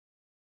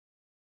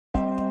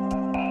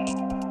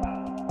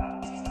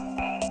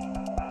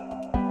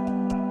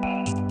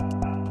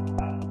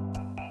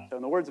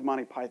words of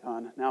Monty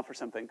Python, now for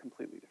something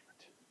completely different.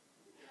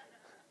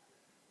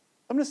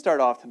 I'm going to start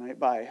off tonight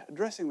by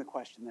addressing the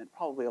question that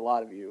probably a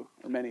lot of you,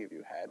 or many of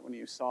you, had when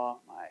you saw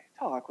my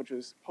talk, which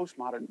was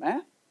postmodern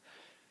math.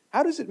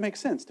 How does it make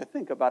sense to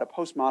think about a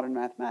postmodern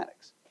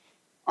mathematics?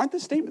 Aren't the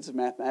statements of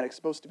mathematics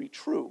supposed to be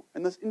true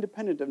and thus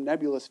independent of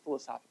nebulous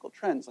philosophical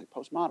trends like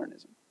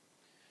postmodernism?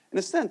 In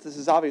a sense, this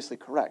is obviously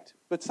correct,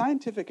 but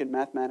scientific and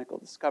mathematical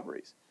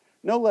discoveries,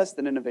 no less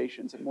than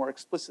innovations in more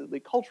explicitly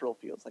cultural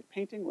fields like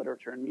painting,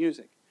 literature, and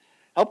music,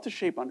 help to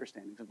shape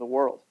understandings of the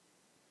world.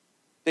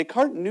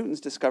 Descartes and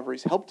Newton's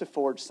discoveries helped to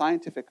forge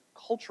scientific,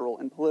 cultural,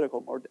 and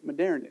political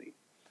modernity.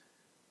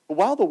 But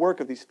while the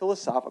work of these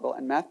philosophical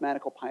and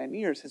mathematical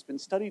pioneers has been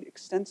studied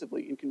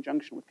extensively in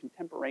conjunction with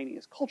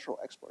contemporaneous cultural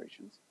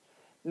explorations,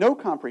 no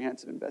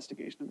comprehensive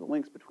investigation of the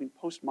links between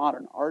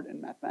postmodern art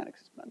and mathematics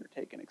has been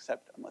undertaken,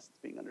 except unless it's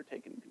being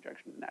undertaken in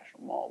conjunction with the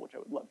National Mall, which I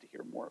would love to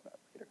hear more about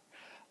later.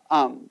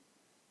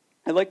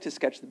 I'd like to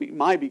sketch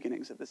my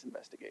beginnings of this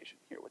investigation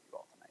here with you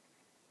all tonight.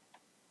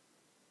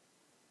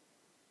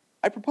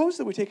 I propose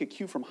that we take a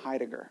cue from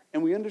Heidegger,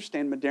 and we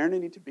understand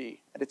modernity to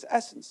be, at its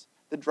essence,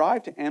 the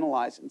drive to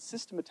analyze and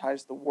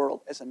systematize the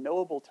world as a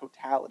knowable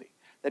totality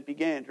that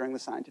began during the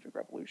scientific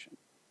revolution.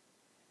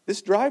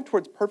 This drive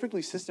towards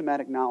perfectly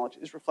systematic knowledge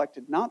is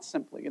reflected not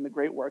simply in the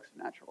great works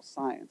of natural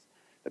science,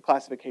 the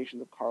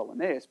classifications of Carl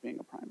Linnaeus being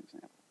a prime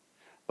example,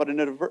 but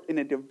in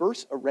a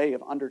diverse array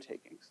of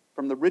undertakings,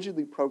 from the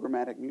rigidly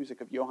programmatic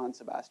music of Johann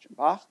Sebastian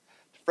Bach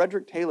to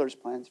Frederick Taylor's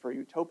plans for a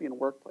utopian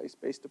workplace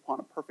based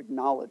upon a perfect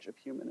knowledge of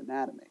human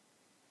anatomy.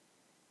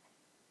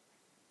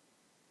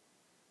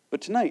 But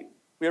tonight,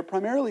 we are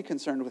primarily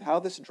concerned with how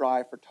this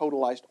drive for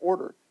totalized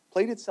order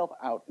played itself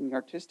out in the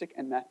artistic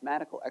and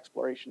mathematical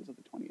explorations of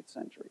the 20th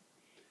century.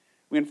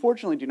 We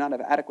unfortunately do not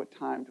have adequate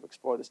time to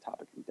explore this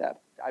topic in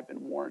depth. I've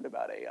been warned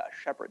about a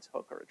shepherd's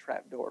hook or a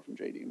trap door from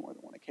JD more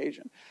than one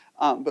occasion,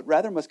 but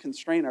rather must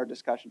constrain our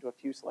discussion to a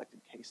few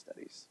selected case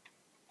studies.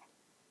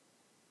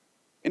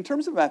 In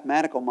terms of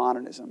mathematical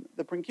modernism,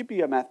 the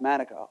Principia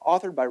Mathematica,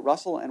 authored by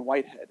Russell and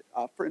Whitehead,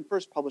 and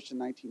first published in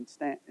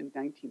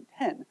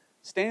 1910,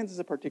 stands as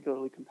a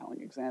particularly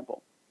compelling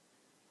example.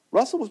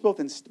 Russell was both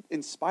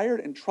inspired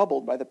and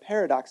troubled by the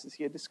paradoxes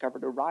he had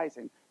discovered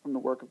arising from the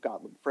work of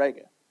Gottlob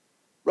Frege.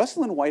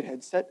 Russell and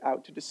Whitehead set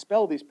out to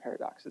dispel these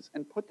paradoxes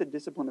and put the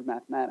discipline of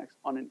mathematics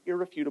on an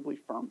irrefutably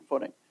firm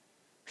footing,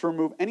 to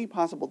remove any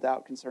possible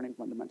doubt concerning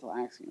fundamental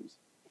axioms.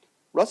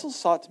 Russell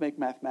sought to make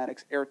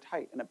mathematics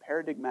airtight in a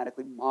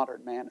paradigmatically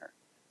modern manner,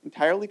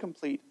 entirely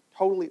complete,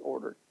 totally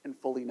ordered, and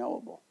fully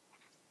knowable.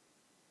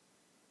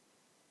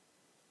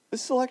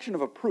 This selection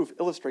of a proof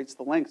illustrates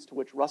the lengths to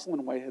which Russell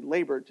and Whitehead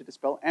labored to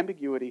dispel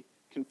ambiguity,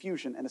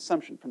 confusion, and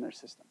assumption from their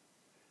system.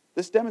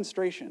 This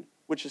demonstration,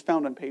 which is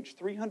found on page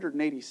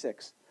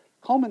 386,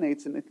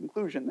 culminates in the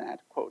conclusion that,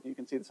 quote, you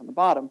can see this on the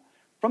bottom,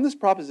 from this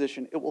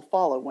proposition, it will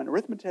follow when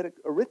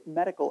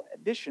arithmetical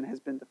addition has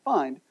been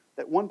defined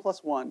that 1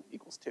 plus 1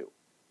 equals 2.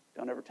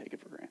 Don't ever take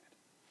it for granted.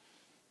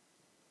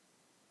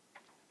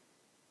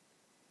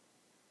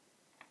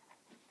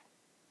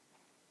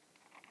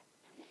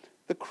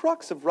 The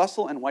crux of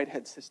Russell and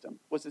Whitehead's system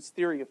was its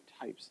theory of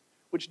types,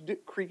 which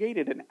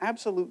created an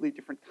absolutely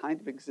different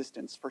kind of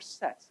existence for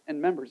sets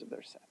and members of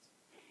their sets.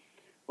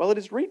 While it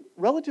is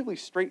relatively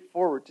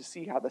straightforward to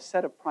see how the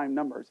set of prime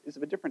numbers is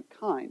of a different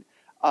kind,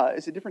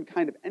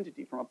 of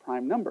entity from a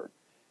prime number,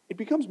 it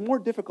becomes more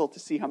difficult to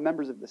see how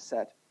members of the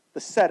set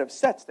of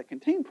sets that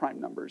contain prime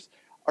numbers,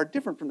 are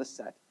different from the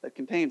set that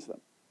contains them.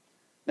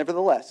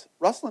 Nevertheless,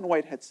 Russell and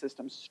Whitehead's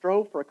system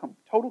strove for a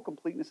total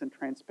completeness and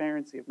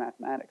transparency of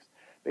mathematics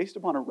based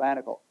upon a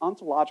radical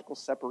ontological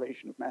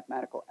separation of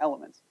mathematical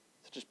elements,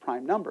 such as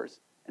prime numbers,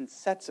 and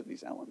sets of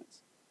these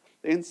elements.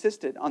 They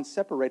insisted on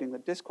separating the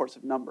discourse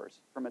of numbers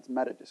from its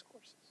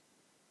meta-discourses.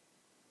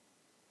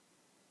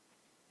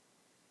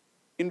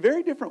 In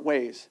very different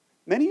ways,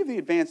 many of the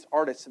advanced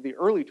artists of the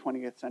early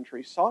 20th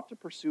century sought to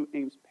pursue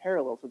aims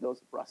parallel to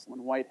those of Russell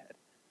and Whitehead.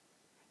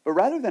 But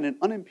rather than an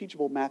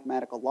unimpeachable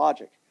mathematical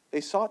logic,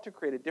 they sought to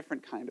create a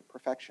different kind of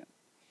perfection.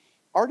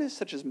 Artists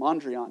such as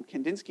Mondrian,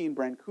 Kandinsky, and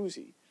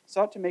Brancusi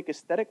sought to make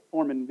aesthetic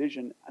form and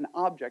vision an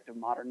object of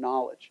modern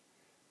knowledge,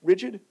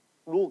 rigid,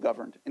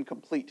 rule-governed, and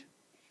complete.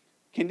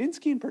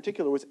 Kandinsky in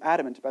particular was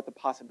adamant about the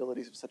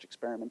possibilities of such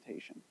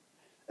experimentation.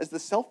 As the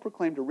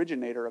self-proclaimed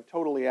originator of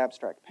totally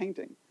abstract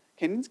painting,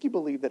 Kandinsky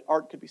believed that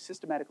art could be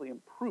systematically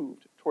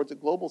improved towards a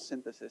global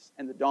synthesis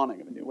and the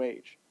dawning of a new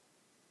age.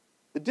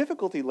 The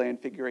difficulty lay in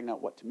figuring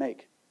out what to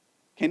make.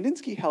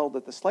 Kandinsky held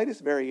that the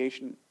slightest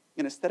variation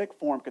in aesthetic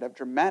form could have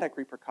dramatic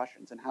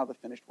repercussions in how the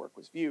finished work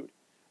was viewed,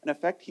 an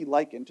effect he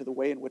likened to the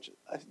way in which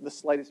the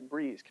slightest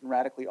breeze can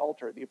radically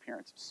alter the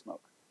appearance of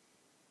smoke.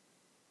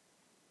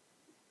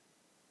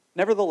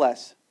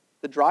 Nevertheless,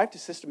 the drive to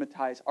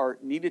systematize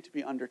art needed to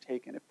be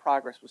undertaken if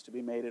progress was to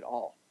be made at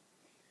all.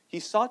 He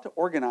sought to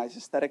organize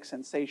aesthetic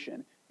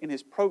sensation in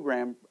his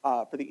program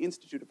for the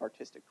Institute of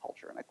Artistic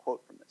Culture, and I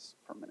quote from this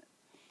for a minute.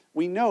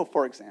 We know,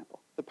 for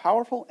example, the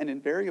powerful and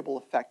invariable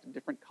effect of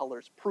different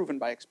colors proven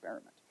by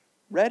experiment.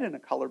 Red in a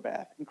color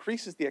bath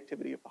increases the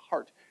activity of the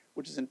heart,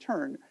 which is in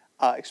turn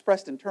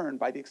expressed in turn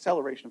by the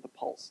acceleration of the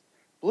pulse.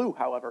 Blue,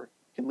 however,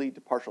 can lead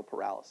to partial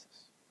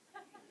paralysis.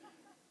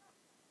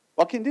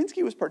 While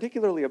Kandinsky was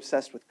particularly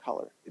obsessed with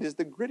color, it is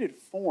the gridded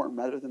form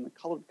rather than the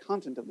colored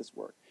content of this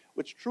work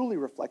which truly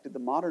reflected the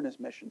modernist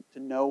mission to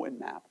know and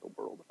map the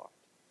world of art.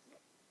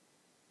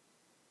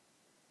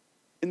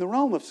 In the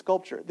realm of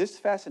sculpture, this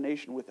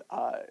fascination with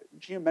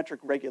geometric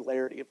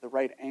regularity of the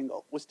right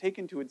angle was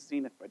taken to its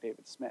zenith by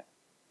David Smith.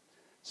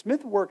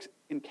 Smith's works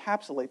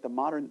encapsulate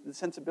the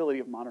sensibility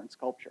of modern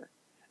sculpture.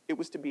 It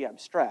was to be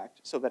abstract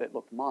so that it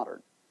looked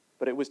modern,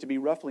 but it was to be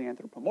roughly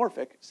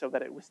anthropomorphic so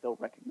that it was still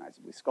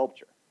recognizably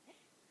sculpture.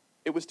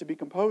 It was to be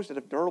composed out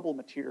of durable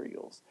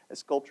materials, as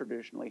sculpture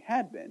traditionally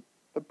had been,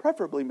 but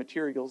preferably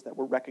materials that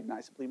were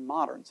recognizably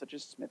modern, such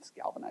as Smith's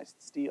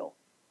galvanized steel.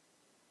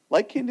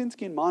 Like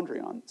Kandinsky and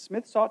Mondrian,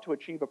 Smith sought to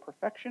achieve a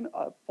perfection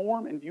of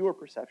form and viewer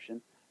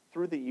perception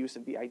through the use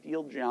of the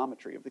ideal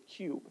geometry of the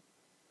cube.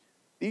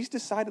 These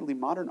decidedly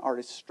modern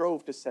artists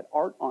strove to set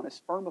art on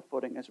as firm a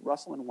footing as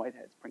Russell and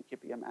Whitehead's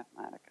Principia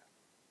Mathematica.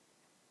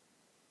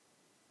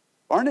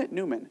 Barnett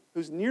Newman,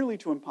 who's nearly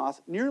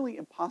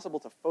impossible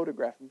to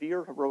photograph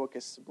vir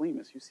heroicus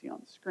sublimis you see on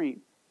the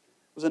screen,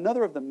 was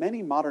another of the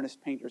many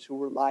modernist painters who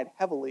relied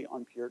heavily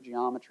on pure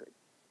geometry.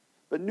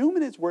 But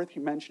Newman is worth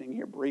mentioning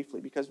here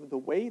briefly because of the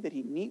way that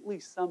he neatly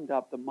summed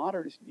up the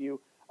modernist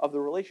view of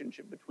the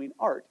relationship between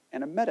art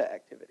and a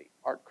meta-activity,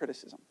 art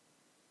criticism.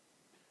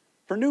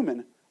 For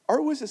Newman,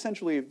 art was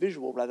essentially a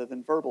visual rather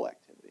than verbal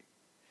activity.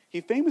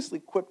 He famously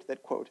quipped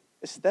that, quote,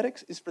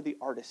 "Aesthetics is for the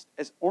artist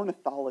as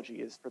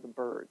ornithology is for the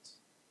birds."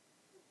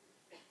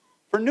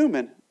 For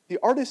Newman, the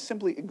artist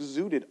simply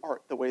exuded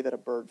art the way that a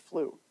bird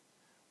flew.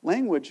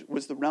 Language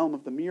was the realm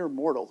of the mere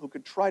mortal who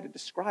could try to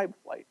describe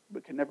flight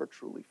but could never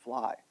truly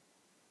fly.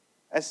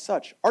 As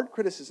such, art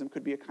criticism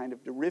could be a kind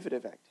of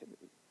derivative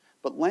activity,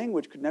 but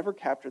language could never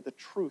capture the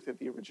truth of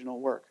the original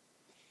work.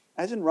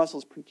 As in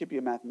Russell's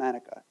Principia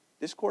Mathematica,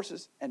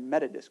 discourses and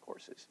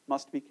meta-discourses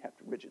must be kept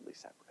rigidly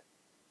separate.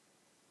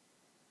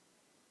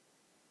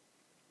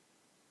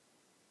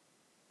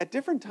 At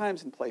different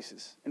times and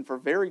places, and for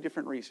very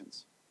different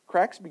reasons,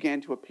 cracks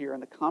began to appear in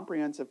the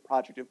comprehensive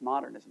project of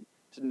modernism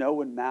to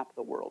know and map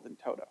the world in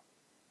toto.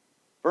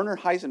 Werner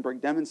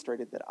Heisenberg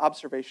demonstrated that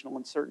observational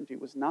uncertainty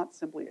was not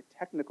simply a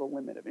technical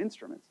limit of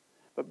instruments,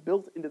 but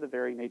built into the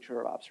very nature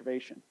of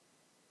observation.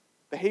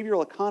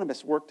 Behavioral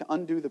economists worked to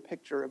undo the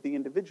picture of the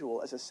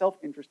individual as a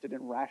self-interested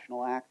and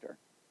rational actor.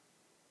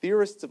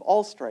 Theorists of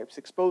all stripes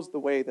exposed the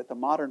way that the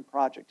modern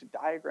project to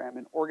diagram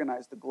and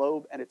organize the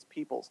globe and its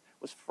peoples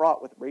was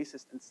fraught with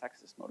racist and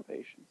sexist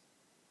motivations.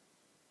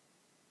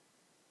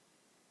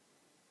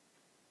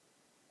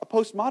 A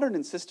postmodern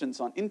insistence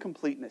on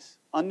incompleteness,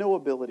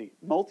 unknowability,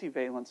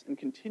 multivalence, and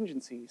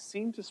contingency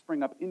seemed to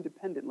spring up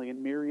independently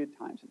in myriad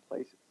times and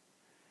places.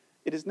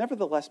 It is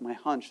nevertheless my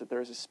hunch that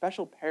there is a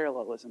special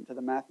parallelism to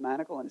the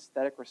mathematical and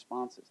aesthetic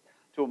responses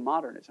to a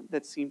modernism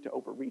that seemed to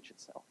overreach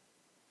itself.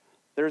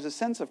 There is a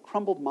sense of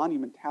crumbled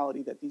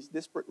monumentality that these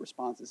disparate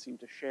responses seem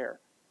to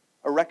share,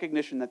 a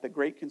recognition that the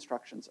great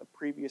constructions of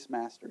previous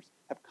masters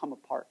have come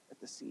apart at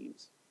the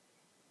seams.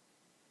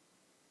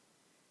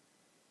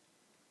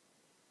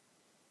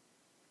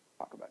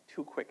 Talk about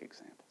two quick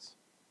examples.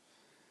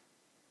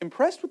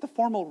 Impressed with the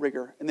formal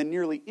rigor and the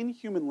nearly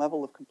inhuman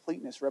level of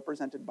completeness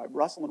represented by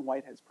Russell and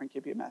Whitehead's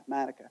Principia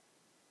Mathematica,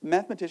 the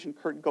mathematician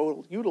Kurt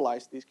Gödel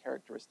utilized these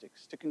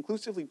characteristics to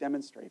conclusively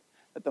demonstrate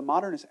that the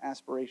modernist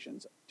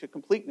aspirations to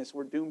completeness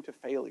were doomed to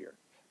failure,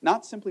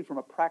 not simply from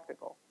a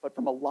practical, but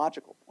from a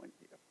logical point of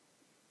view.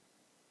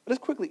 Let us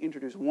quickly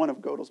introduce one of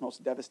Gödel's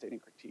most devastating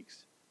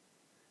critiques.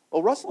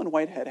 While Russell and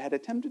Whitehead had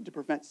attempted to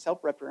prevent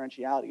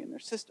self-referentiality in their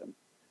system,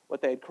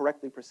 what they had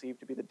correctly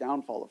perceived to be the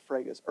downfall of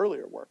Frege's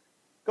earlier work,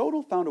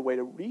 Gödel found a way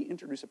to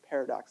reintroduce a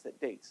paradox that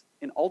dates,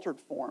 in altered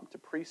form, to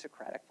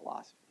pre-Socratic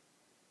philosophy.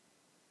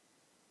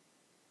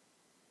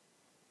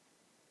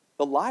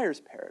 The liar's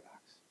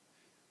paradox,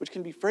 which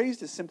can be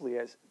phrased as simply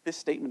as, "this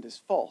statement is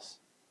false,"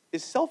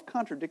 is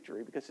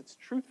self-contradictory because its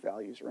truth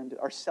values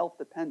are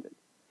self-dependent.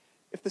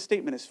 If the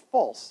statement is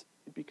false,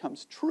 it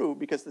becomes true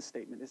because the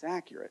statement is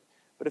accurate.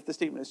 But if the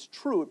statement is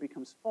true, it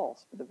becomes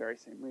false for the very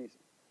same reason.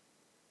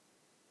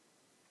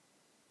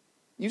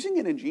 Using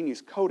an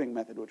ingenious coding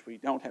method, which we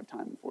don't have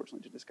time,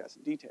 unfortunately, to discuss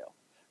in detail,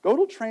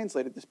 Gödel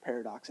translated this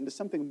paradox into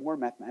something more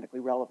mathematically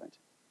relevant.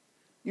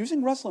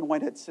 Using Russell and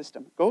Whitehead's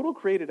system, Gödel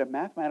created a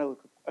mathematical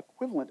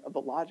equivalent of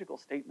the logical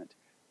statement,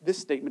 "this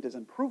statement is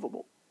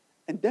unprovable,"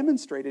 and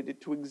demonstrated it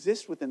to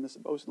exist within the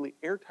supposedly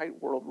airtight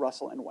world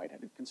Russell and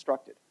Whitehead had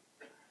constructed.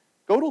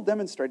 Gödel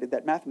demonstrated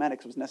that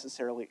mathematics was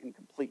necessarily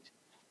incomplete.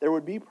 There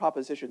would be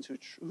propositions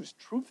whose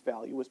truth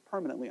value was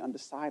permanently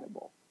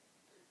undecidable.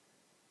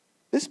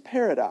 This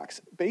paradox,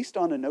 based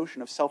on a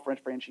notion of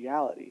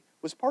self-referentiality,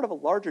 was part of a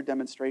larger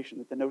demonstration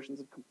that the notions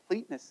of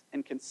completeness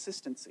and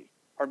consistency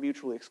are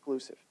mutually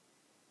exclusive.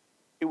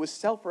 It was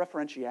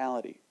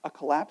self-referentiality, a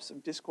collapse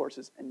of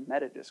discourses and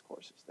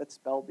meta-discourses, that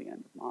spelled the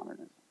end of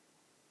modernism.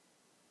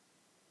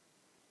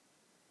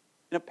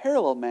 In a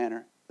parallel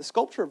manner, the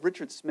sculpture of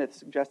Richard Smith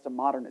suggests a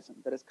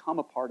modernism that has come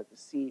apart at the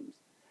seams.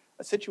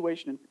 a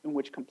situation in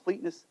which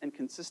completeness and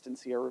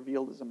consistency are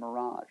revealed as a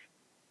mirage.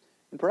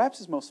 In perhaps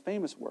his most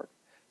famous work,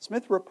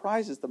 Smith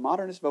reprises the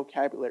modernist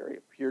vocabulary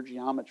of pure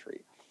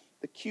geometry,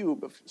 the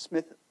cube of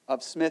Smith,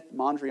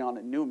 Mondrian,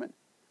 and Newman,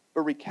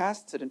 but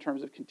recasts it in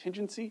terms of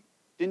contingency,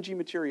 dingy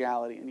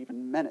materiality, and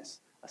even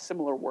menace, a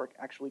similar work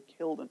actually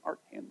killed an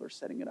art handler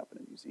setting it up in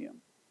a museum.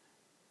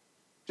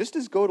 Just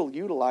as Gödel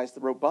utilized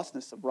the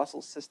robustness of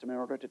Russell's system in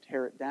order to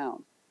tear it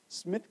down,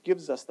 Smith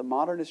gives us the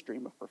modernist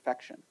dream of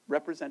perfection,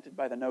 represented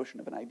by the notion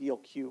of an ideal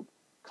cube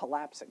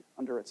collapsing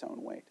under its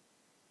own weight.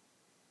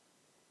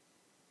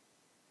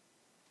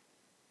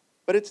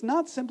 But it's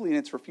not simply in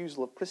its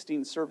refusal of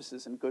pristine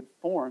surfaces and good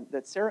form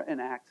that Serra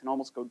enacts an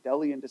almost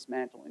Gödelian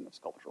dismantling of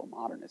sculptural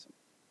modernism.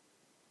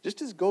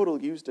 Just as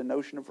Gödel used a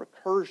notion of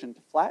recursion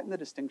to flatten the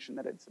distinction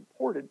that had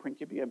supported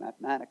Principia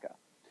Mathematica,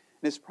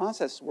 in his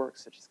process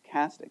works such as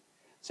casting,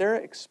 Serra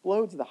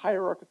explodes the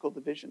hierarchical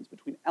divisions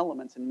between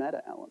elements and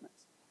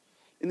meta-elements.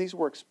 In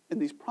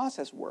these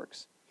process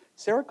works,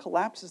 Serra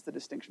collapses the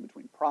distinction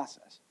between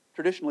process,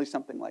 traditionally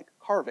something like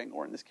carving,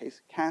 or in this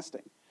case,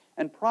 casting,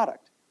 and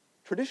product,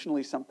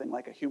 traditionally something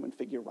like a human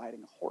figure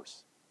riding a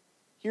horse.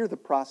 Here, the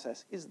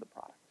process is the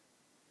product.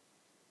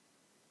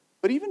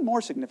 But even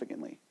more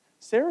significantly,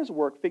 Serra's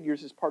work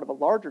figures as part of a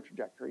larger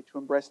trajectory to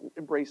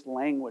embrace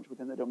language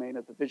within the domain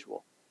of the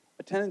visual,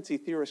 a tendency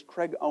theorist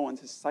Craig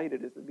Owens has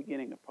cited as the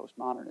beginning of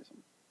postmodernism.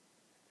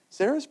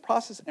 Serra's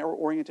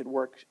process-oriented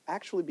work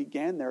actually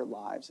began their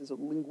lives as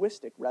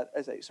linguistic rather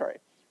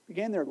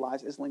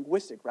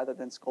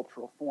than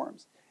sculptural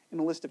forms, in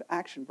a list of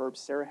action verbs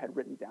Serra had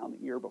written down the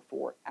year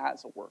before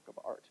as a work of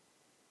art.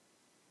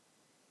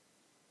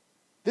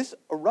 This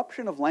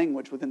eruption of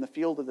language within the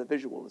field of the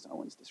visual, as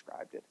Owens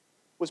described it,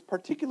 was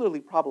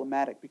particularly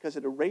problematic because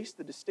it erased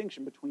the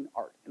distinction between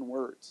art and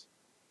words.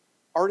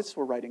 Artists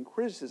were writing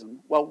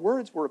criticism, while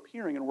words were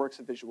appearing in works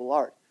of visual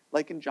art,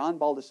 like in John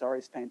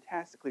Baldessari's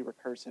fantastically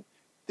recursive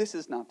 "This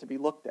is not to be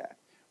looked at,"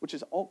 which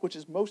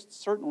is most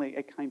certainly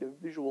a kind of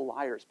visual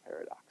liar's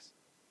paradox.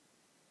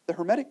 The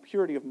hermetic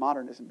purity of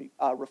modernism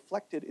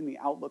reflected in the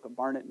outlook of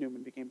Barnett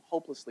Newman became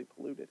hopelessly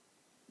polluted.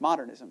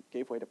 Modernism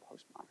gave way to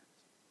postmodernism.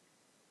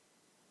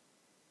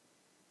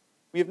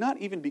 We have not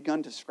even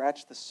begun to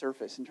scratch the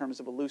surface in terms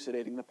of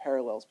elucidating the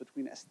parallels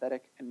between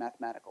aesthetic and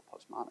mathematical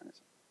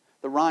postmodernism.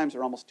 The rhymes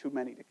are almost too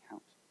many to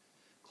count.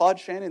 Claude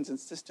Shannon's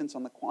insistence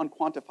on the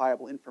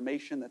unquantifiable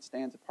information that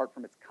stands apart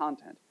from its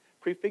content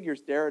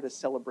prefigures Derrida's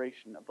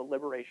celebration of the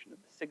liberation of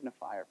the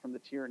signifier from the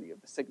tyranny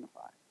of the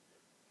signified.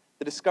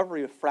 The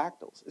discovery of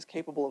fractals as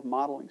capable of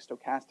modeling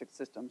stochastic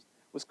systems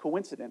was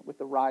coincident with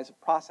the rise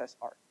of process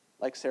art,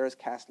 like Serra's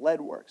cast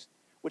lead works,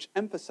 which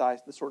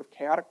emphasized the sort of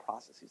chaotic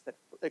processes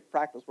that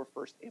fractals were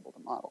first able to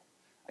model.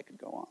 I could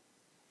go on.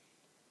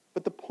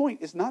 But the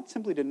point is not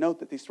simply to note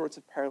that these sorts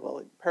of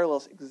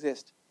parallels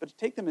exist, but to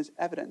take them as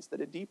evidence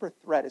that a deeper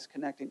thread is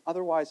connecting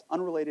otherwise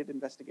unrelated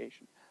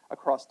investigation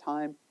across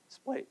time,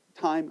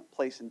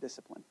 place, and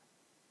discipline.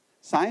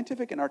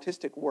 Scientific and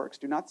artistic works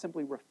do not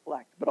simply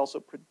reflect, but also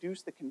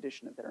produce the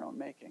condition of their own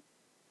making.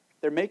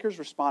 Their makers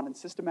respond in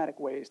systematic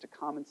ways to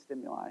common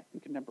stimuli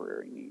and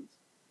contemporary needs.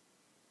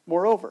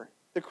 Moreover,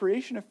 the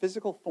creation of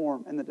physical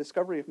form and the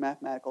discovery of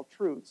mathematical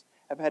truths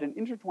have had an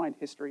intertwined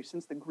history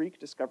since the Greek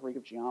discovery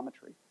of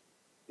geometry.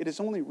 It is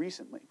only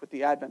recently, with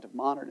the advent of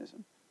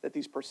modernism, that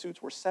these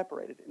pursuits were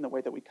separated in the way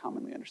that we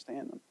commonly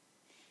understand them.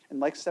 And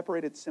like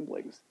separated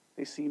siblings,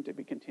 they seem to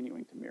be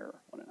continuing to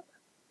mirror one another.